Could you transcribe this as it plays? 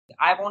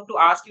I want to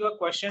ask you a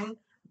question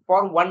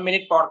for 1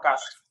 minute podcast.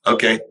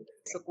 Okay.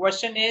 So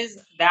question is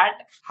that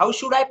how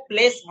should I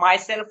place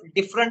myself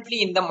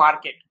differently in the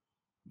market?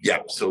 Yeah.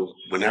 So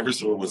whenever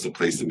someone wants to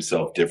place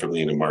themselves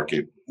differently in a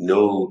market,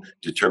 no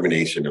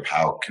determination of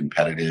how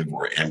competitive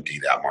or empty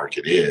that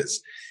market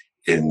is.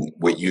 And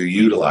what you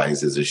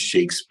utilize is a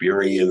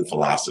Shakespearean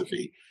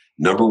philosophy.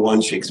 Number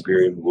one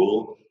Shakespearean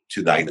rule,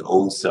 to thine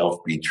own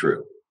self be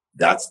true.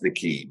 That's the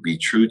key. Be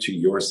true to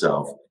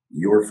yourself,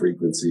 your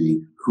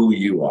frequency, who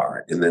you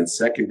are. And then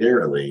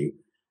secondarily,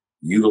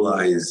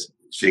 utilize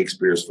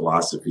Shakespeare's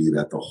philosophy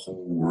that the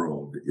whole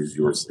world is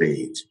your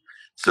stage.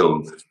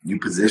 So you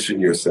position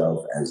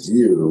yourself as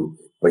you,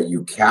 but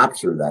you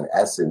capture that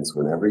essence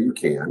whenever you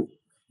can.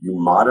 You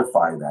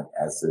modify that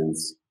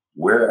essence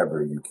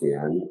wherever you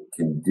can,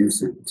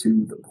 conduce it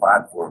to the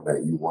platform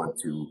that you want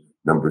to.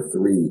 Number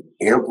three,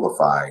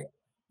 amplify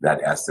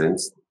that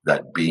essence,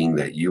 that being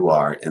that you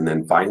are. And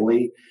then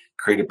finally,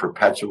 create a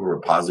perpetual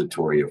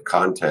repository of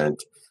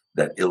content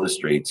that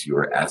illustrates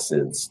your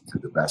essence to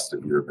the best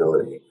of your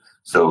ability.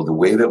 So the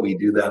way that we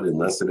do that in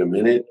less than a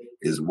minute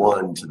is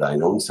one, to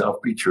thine own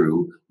self be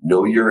true,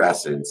 know your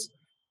essence,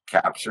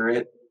 capture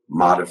it,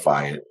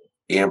 modify it,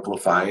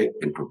 amplify it,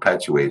 and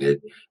perpetuate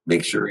it.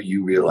 Make sure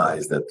you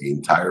realize that the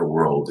entire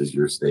world is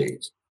your stage.